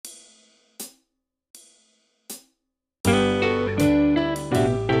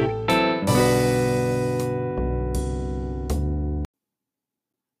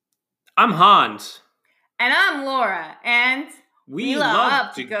I'm Hans. And I'm Laura, and we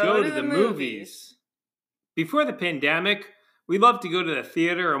love to go to the movies. Before the pandemic, we loved to go to the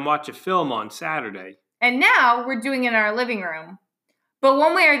theater and watch a film on Saturday. And now we're doing it in our living room. But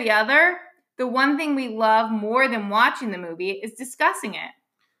one way or the other, the one thing we love more than watching the movie is discussing it.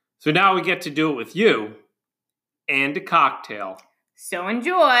 So now we get to do it with you and a cocktail. So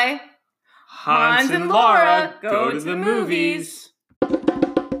enjoy. Hans and Laura go to the movies.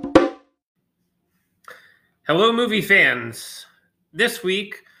 Hello, movie fans. This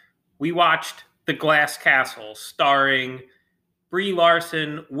week, we watched The Glass Castle, starring Brie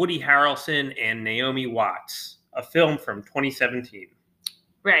Larson, Woody Harrelson, and Naomi Watts, a film from 2017.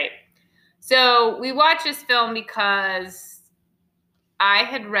 Right. So we watched this film because I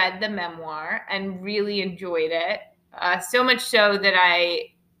had read the memoir and really enjoyed it. So much so that I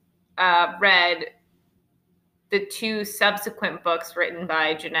read the two subsequent books written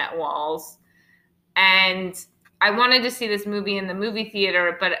by Jeanette Walls. And I wanted to see this movie in the movie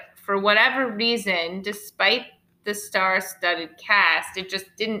theater, but for whatever reason, despite the star-studded cast, it just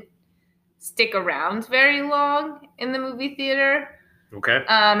didn't stick around very long in the movie theater. Okay.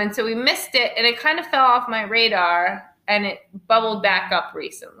 And so we missed it, and it kind of fell off my radar, and it bubbled back up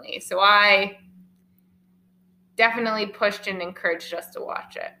recently. So I definitely pushed and encouraged us to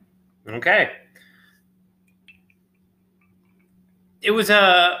watch it. Okay. It was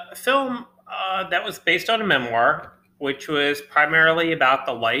a film that was based on a memoir, which was primarily about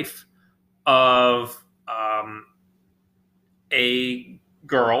the life of a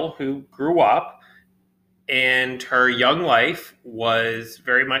girl who grew up, and her young life was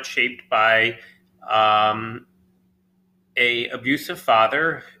very much shaped by a abusive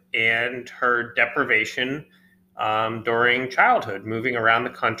father and her deprivation during childhood, moving around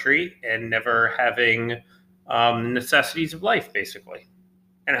the country and never having necessities of life, basically,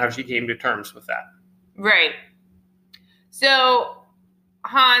 and how she came to terms with that. Right. So,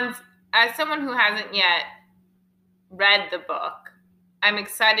 Hans, as someone who hasn't yet read the book, I'm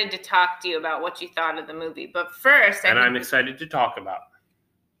excited to talk to you about what you thought of the movie. But first, I'm excited to talk about.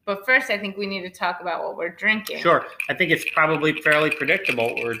 But first, I think we need to talk about what we're drinking. Sure. I think it's probably fairly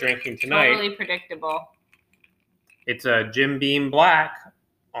predictable what we're drinking tonight. Totally predictable. It's a Jim Beam Black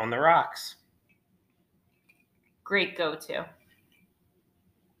on the rocks. Great go-to.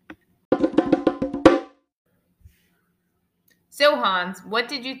 So, Hans, what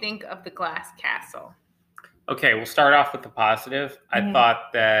did you think of The Glass Castle? Okay, we'll start off with the positive. Mm-hmm. I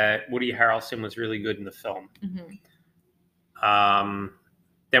thought that Woody Harrelson was really good in the film. Mm-hmm.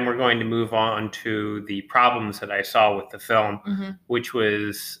 Then we're going to move on to the problems that I saw with the film, mm-hmm. which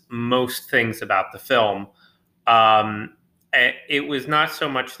was most things about the film. It was not so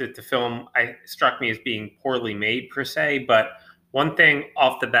much that the film struck me as being poorly made per se, but one thing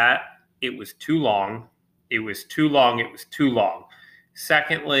off the bat, it was too long. It was too long. It was too long.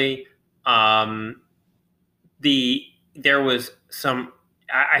 Secondly, there was some.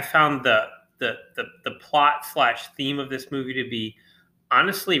 I found the plot / theme of this movie to be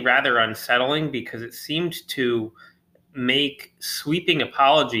honestly rather unsettling, because it seemed to make sweeping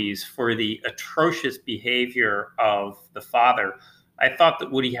apologies for the atrocious behavior of the father. I thought that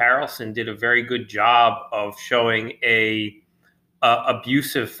Woody Harrelson did a very good job of showing a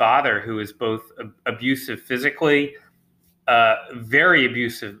abusive father who is both abusive physically, very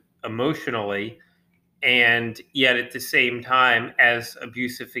abusive emotionally, and yet at the same time, as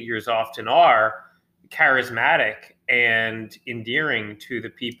abusive figures often are, charismatic and endearing to the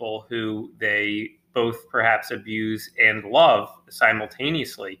people who they both perhaps abuse and love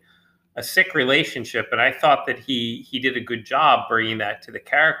simultaneously. A sick relationship, and I thought that he did a good job bringing that to the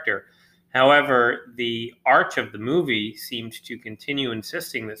character. However, the arch of the movie seemed to continue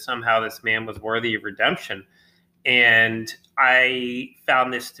insisting that somehow this man was worthy of redemption. And I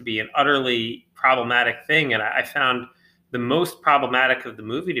found this to be an utterly problematic thing. And I found the most problematic of the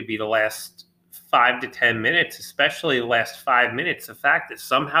movie to be the last 5 to 10 minutes, especially the last 5 minutes. The fact that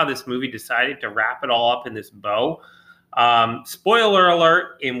somehow this movie decided to wrap it all up in this bow. Spoiler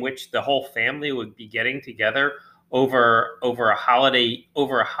alert, in which the whole family would be getting together over a holiday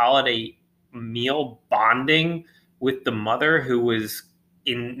meal, bonding with the mother, who was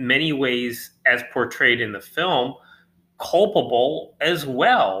in many ways, as portrayed in the film, culpable as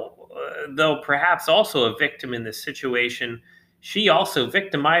well, though perhaps also a victim in this situation. She also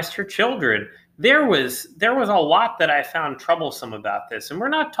victimized her children. There was a lot that I found troublesome about this, and we're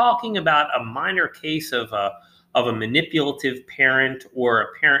not talking about a minor case of a manipulative parent or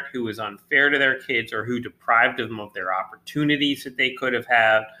a parent who was unfair to their kids or who deprived them of their opportunities that they could have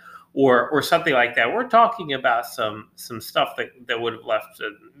had, or something like that. We're talking about some stuff that would have left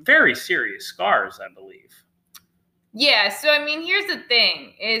very serious scars, I believe. Yeah, so I mean, here's the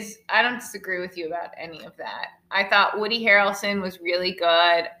thing: is I don't disagree with you about any of that. I thought Woody Harrelson was really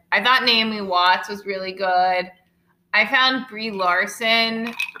good. I thought Naomi Watts was really good. I found Brie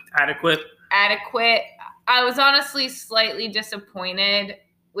Larson adequate. I was honestly slightly disappointed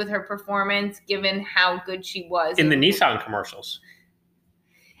with her performance, given how good she was in the Nissan commercials.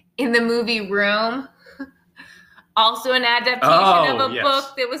 In the movie Room, also an adaptation of a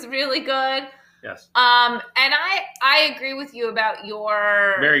book that was really good. Yes. And I agree with you about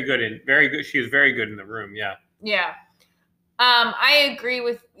your very good. She was very good in The Room. Yeah. Yeah. I agree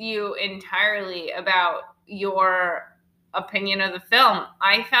with you entirely about your opinion of the film.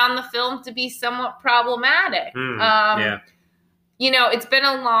 I found the film to be somewhat problematic. Yeah. You know, it's been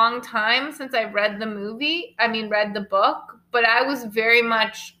a long time since I've read the book, but I was very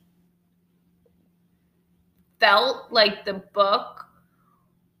much felt like the book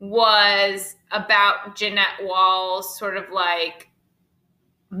was about Jeanette Walls sort of like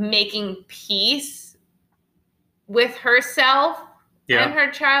making peace with herself and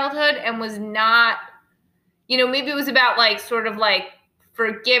her childhood, and was not, you know, maybe it was about like sort of like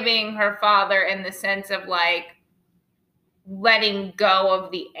forgiving her father in the sense of like letting go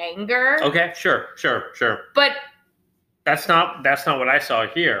of the anger. Okay, sure. But that's not what I saw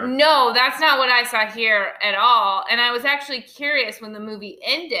here. No, that's not what I saw here at all. And I was actually curious when the movie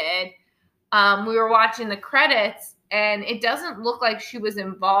ended. We were watching the credits, and it doesn't look like she was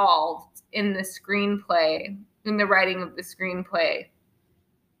involved in the screenplay, in the writing of the screenplay.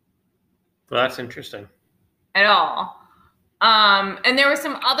 Well, that's interesting. At all. And there were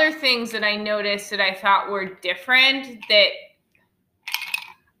some other things that I noticed that I thought were different that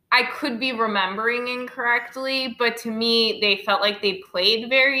I could be remembering incorrectly, but to me, they felt like they played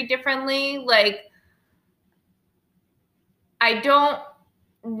very differently. Like, I don't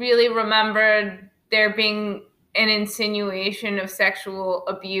really remember there being an insinuation of sexual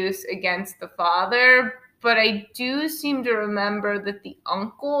abuse against the father, but I do seem to remember that the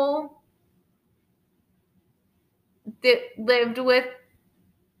uncle that lived with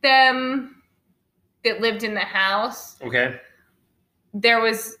them, that lived in the house. Okay.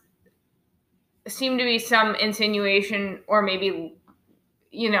 There seemed to be some insinuation, or maybe,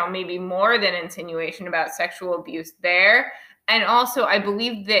 you know, maybe more than insinuation about sexual abuse there. And also, I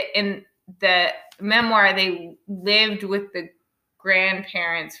believe that in the memoir, they lived with the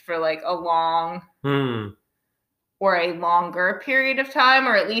grandparents for like a long or a longer period of time,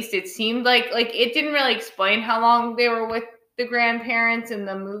 or at least it seemed like it didn't really explain how long they were with the grandparents in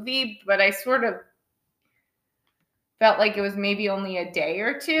the movie, but I sort of felt like it was maybe only a day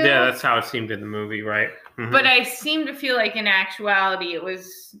or two. Yeah, that's how it seemed in the movie, right? Mm-hmm. But I seem to feel like in actuality it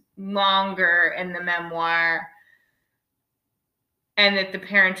was longer in the memoir, and that the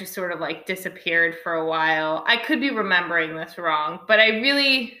parent just sort of like disappeared for a while. I could be remembering this wrong, but I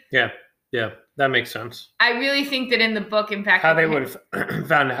really... Yeah, that makes sense. I really think that in the book, in fact... How they would have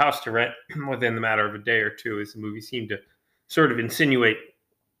found a house to rent within the matter of a day or two, as the movie seemed to sort of insinuate,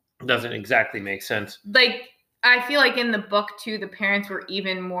 doesn't exactly make sense. Like, I feel like in the book, too, the parents were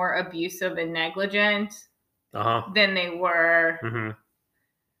even more abusive and negligent than they were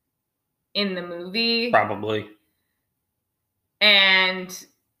in the movie. Probably. And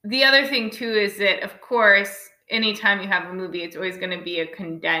the other thing, too, is that, of course, anytime you have a movie, it's always going to be a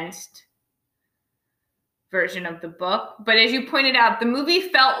condensed version of the book. But as you pointed out, the movie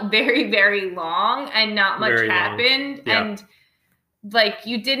felt very, very long, and not much happened. Yeah. And like,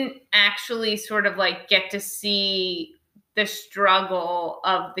 you didn't actually sort of like get to see the struggle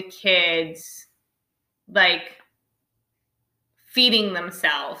of the kids, like feeding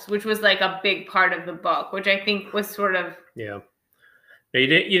themselves, which was like a big part of the book, which I think was sort of... Yeah. No, you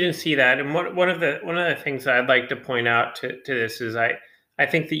didn't see that. And one of the things that I'd like to point out to this is I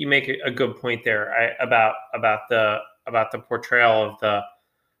think that you make a good point there about the portrayal of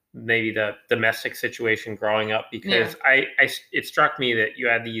maybe the domestic situation growing up, because it struck me that you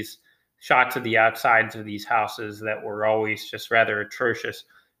had these shots of the outsides of these houses that were always just rather atrocious,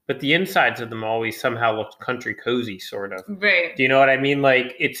 but the insides of them always somehow looked country cozy, sort of. Right. Do you know what I mean?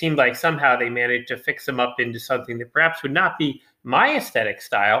 Like, it seemed like somehow they managed to fix them up into something that perhaps would not be my aesthetic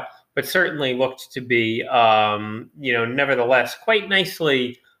style, but certainly looked to be, nevertheless quite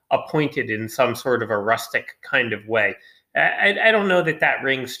nicely appointed in some sort of a rustic kind of way. I don't know that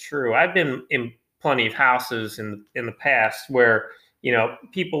rings true. I've been in plenty of houses in the past where, you know,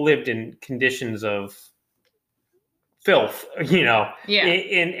 people lived in conditions of filth, you know, Yeah.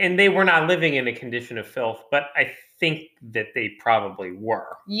 and they were not living in a condition of filth, but I think that they probably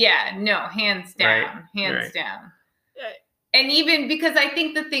were. Yeah, no, hands down, hands down. And even because I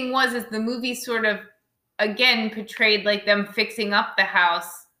think the thing is the movie sort of, again, portrayed like them fixing up the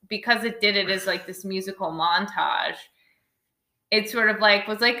house because it did it as like this musical montage. It sort of like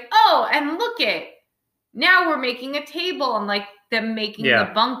was like, oh, and look it, now we're making a table and like them making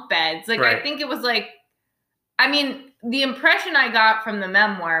the bunk beds. Like, I think it was like, I mean, the impression I got from the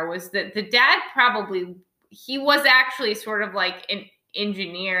memoir was that the dad he was actually sort of like an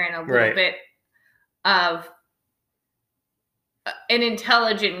engineer and a little bit of an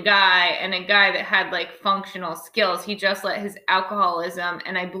intelligent guy and a guy that had like functional skills. He just let his alcoholism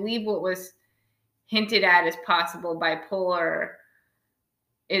and I believe what was hinted at as possible bipolarism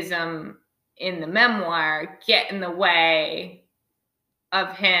in the memoir get in the way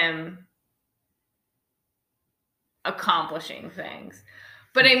of him accomplishing things.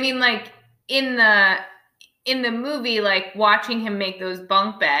 But I mean, like in the movie, like watching him make those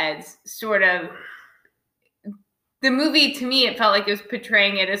bunk beds sort of, the movie, to me, it felt like it was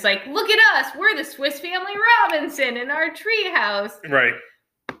portraying it as like, look at us, we're the Swiss Family Robinson in our treehouse. Right.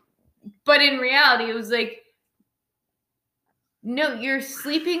 But in reality, it was like, no, you're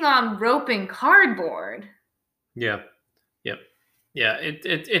sleeping on rope and cardboard. Yeah. Yep. Yeah.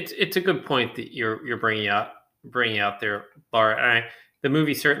 It's a good point that you're bringing out there, Laura. The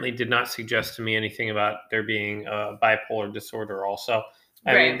movie certainly did not suggest to me anything about there being a bipolar disorder also.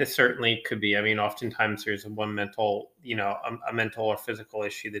 I mean, this certainly could be. I mean, oftentimes there's one mental, you know, a mental or physical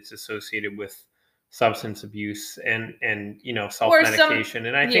issue that's associated with substance abuse and you know, self-medication.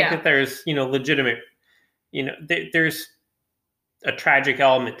 And I think that there's, you know, legitimate, you know, there's a tragic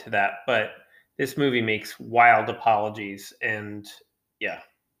element to that, but this movie makes wild apologies and yeah.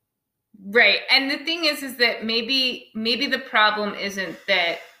 Right. And the thing is that maybe the problem isn't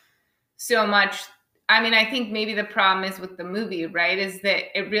that so much. I mean, I think maybe the problem is with the movie, right? Is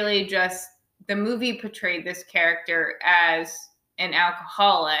that it really just, the movie portrayed this character as an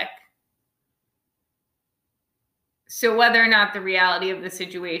alcoholic. So whether or not the reality of the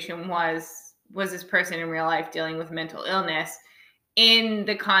situation was this person in real life dealing with mental illness, in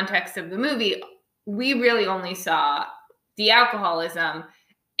the context of the movie, we really only saw the alcoholism.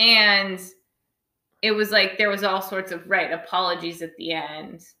 And it was like there was all sorts of apologies at the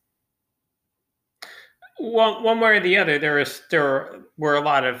end. One way or the other, there were a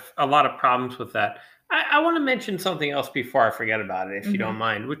lot of problems with that. I want to mention something else before I forget about it, if you don't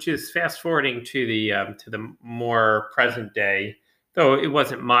mind, which is fast forwarding to the more present day. Though it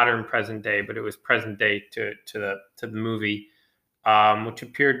wasn't modern present day, but it was present day to the movie, which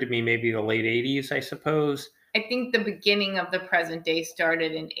appeared to me maybe the late 80s, I suppose. I think the beginning of the present day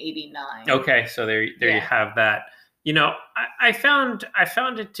started in 89. Okay, so there you have that. You know, I found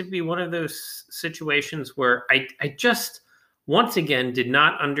it to be one of those situations where I just once again did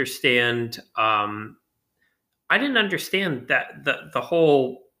not understand. I didn't understand that the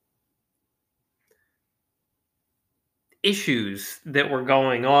whole issues that were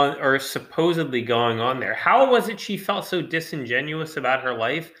going on or supposedly going on there. How was it she felt so disingenuous about her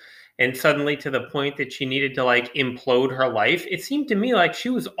life? And suddenly to the point that she needed to like implode her life. It seemed to me like she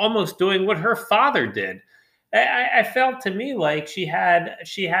was almost doing what her father did. I felt to me like she had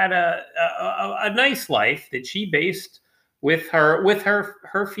a nice life that she based with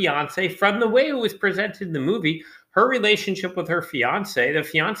her fiance. From the way it was presented in the movie, her relationship with her fiance, the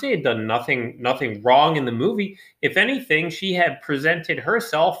fiance had done nothing wrong in the movie. If anything, she had presented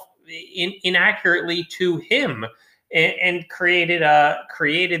herself inaccurately to him. And created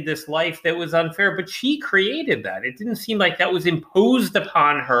this life that was unfair, but she created that. It didn't seem like that was imposed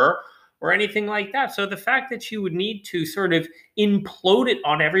upon her or anything like that. So the fact that she would need to sort of implode it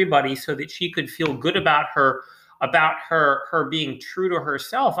on everybody so that she could feel good about her being true to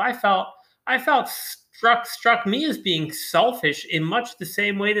herself, I felt struck me as being selfish in much the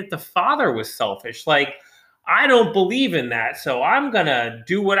same way that the father was selfish. Like, I don't believe in that, so I'm gonna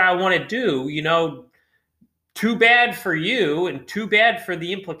do what I want to do, you know. Too bad for you, and too bad for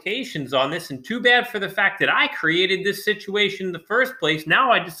the implications on this, and too bad for the fact that I created this situation in the first place. Now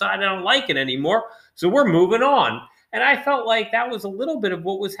I decide I don't like it anymore, so we're moving on. And I felt like that was a little bit of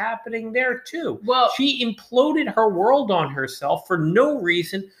what was happening there too. Well, she imploded her world on herself for no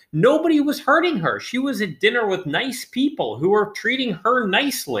reason. Nobody was hurting her. She was at dinner with nice people who were treating her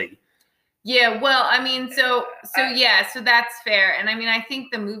nicely. Yeah, well, I mean, so that's fair. And I mean, I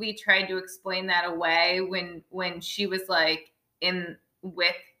think the movie tried to explain that away when she was like in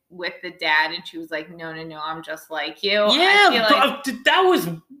with with the dad, and she was like, no, I'm just like you. Yeah, that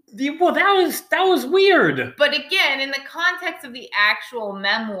was weird. But again, in the context of the actual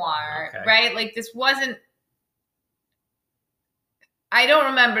memoir, right? Like this wasn't. I don't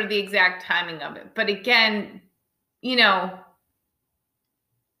remember the exact timing of it, but again, you know,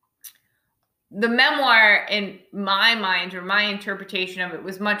 the memoir in my mind or my interpretation of it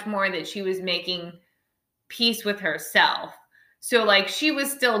was much more that she was making peace with herself. So like she was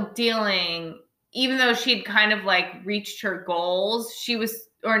still dealing, even though she'd kind of like reached her goals, she was,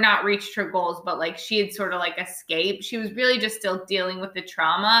 or not reached her goals, but like she had sort of like escaped. She was really just still dealing with the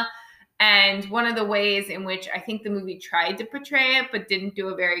trauma. And one of the ways in which I think the movie tried to portray it, but didn't do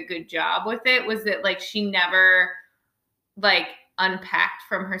a very good job with it, was that like she never like unpacked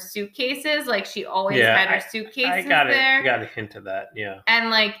from her suitcases. Like she always had her suitcases there. I got a hint of that, yeah. And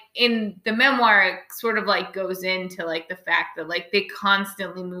like in the memoir, it sort of like goes into like the fact that like they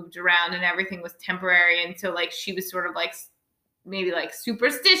constantly moved around and everything was temporary. And so like she was sort of like maybe like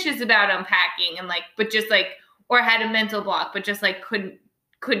superstitious about unpacking and like, but just like, or had a mental block, but just like couldn't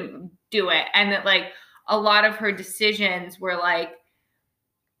do it. And that like a lot of her decisions were like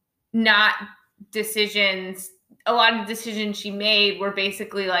not decisions. A lot of decisions she made were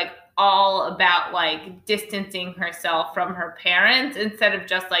basically like all about like distancing herself from her parents instead of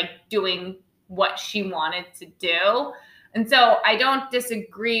just like doing what she wanted to do. And so I don't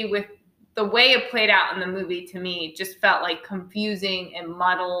disagree with the way it played out in the movie. To me, it just felt like confusing and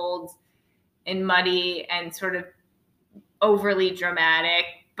muddled and muddy and sort of overly dramatic.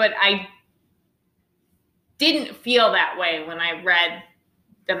 But I didn't feel that way when I read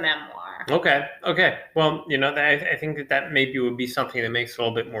the memoir. Okay. Well, you know, I think that maybe would be something that makes a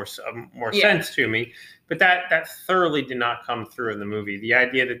little bit more sense to me. But that thoroughly did not come through in the movie. The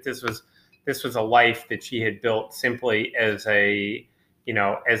idea that this was a life that she had built simply as a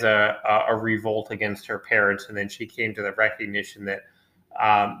revolt against her parents, and then she came to the recognition that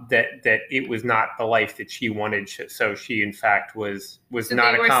that it was not the life that she wanted. So she, in fact, was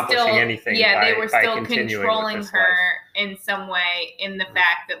not accomplishing anything. Yeah, they were still controlling her in some way, in the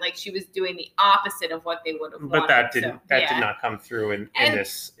fact that like she was doing the opposite of what they would have wanted. But that did not come through in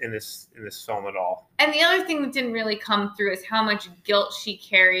this film at all. And the other thing that didn't really come through is how much guilt she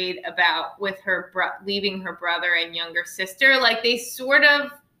carried about with her leaving her brother and younger sister. Like they sort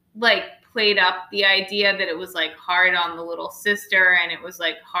of like played up the idea that it was like hard on the little sister and it was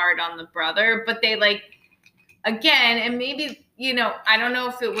like hard on the brother, but they like, again, and maybe, you know, I don't know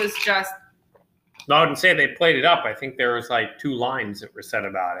if it was just. No, I wouldn't say they played it up. I think there was like 2 lines that were said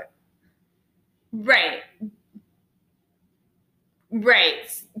about it. Right.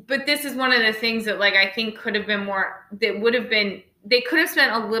 But this is one of the things that like I think could have been more, that would have been, they could have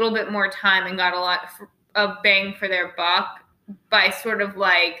spent a little bit more time and got a lot of bang for their buck by sort of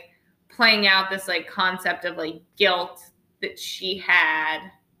like playing out this like concept of like guilt that she had,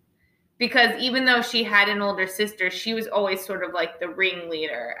 because even though she had an older sister, she was always sort of like the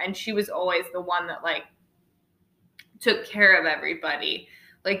ringleader, and she was always the one that like took care of everybody.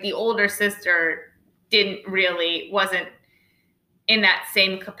 Like the older sister wasn't in that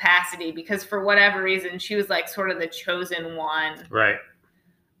same capacity, because for whatever reason she was like sort of the chosen one, right,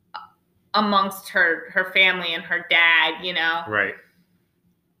 amongst her family and her dad, you know, right.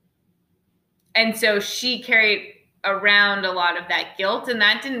 And so she carried around a lot of that guilt, and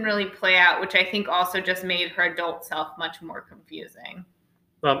that didn't really play out, which I think also just made her adult self much more confusing.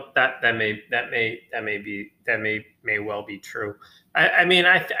 Well, that may well be true. I mean,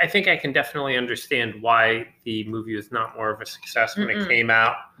 I think I can definitely understand why the movie was not more of a success when it came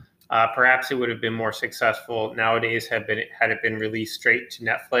out. Perhaps it would have been more successful nowadays had it been released straight to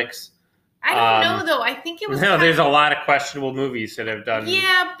Netflix. I don't know, though. I think it was. No, there's a lot of questionable movies that have done.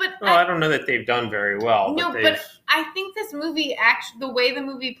 Yeah, but I don't know that they've done very well. No, but I think this movie, actually, the way the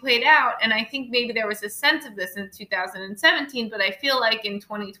movie played out, and I think maybe there was a sense of this in 2017, but I feel like in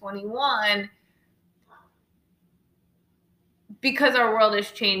 2021, because our world has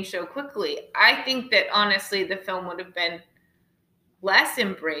changed so quickly, I think that honestly the film would have been less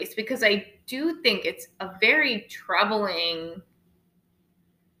embraced, because I do think it's a very troubling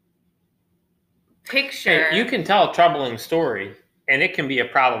picture. Hey, you can tell a troubling story, and it can be a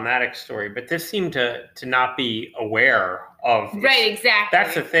problematic story, but this seemed to not be aware of. Right, exactly.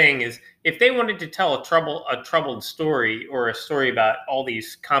 That's the thing, is if they wanted to tell a troubled story, or a story about all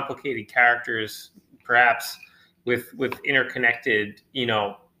these complicated characters, perhaps with interconnected, you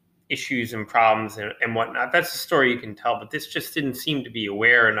know, issues and problems and whatnot, that's a story you can tell. But this just didn't seem to be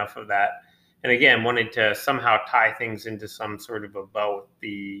aware enough of that. And again, wanted to somehow tie things into some sort of a bow at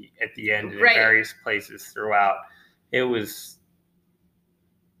the end and in various places throughout. It was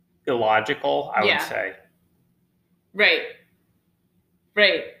illogical, I would say. Right.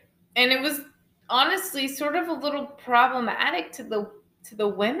 And it was honestly sort of a little problematic to the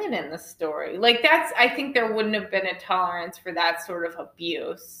women in the story. Like I think there wouldn't have been a tolerance for that sort of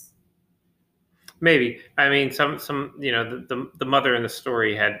abuse. Maybe. I mean, some the mother in the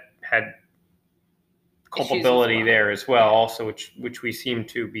story had culpability there as well, also, which we seem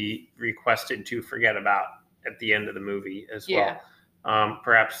to be requested to forget about at the end of the movie as well.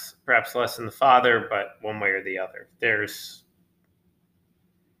 Perhaps less than the father, but one way or the other. There's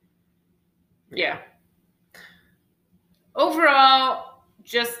Overall,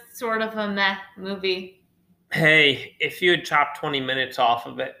 just sort of a meh movie. Hey, if you had chopped 20 minutes off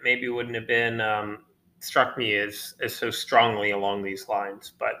of it, maybe it wouldn't have been struck me as so strongly along these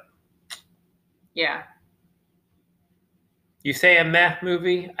lines. But yeah. You say a meh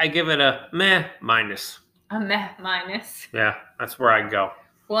movie, I give it a meh minus. A meh minus. Yeah, that's where I'd go.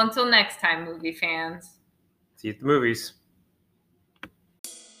 Well, until next time, movie fans. See you at the movies.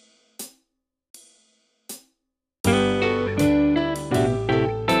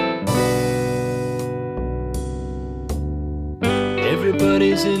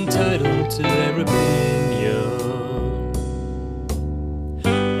 Everybody's entitled to their opinion.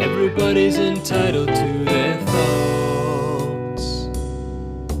 Everybody's entitled to their thoughts.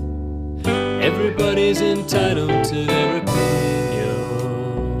 Everybody's entitled to their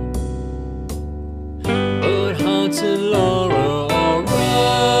opinion. But hearts and laws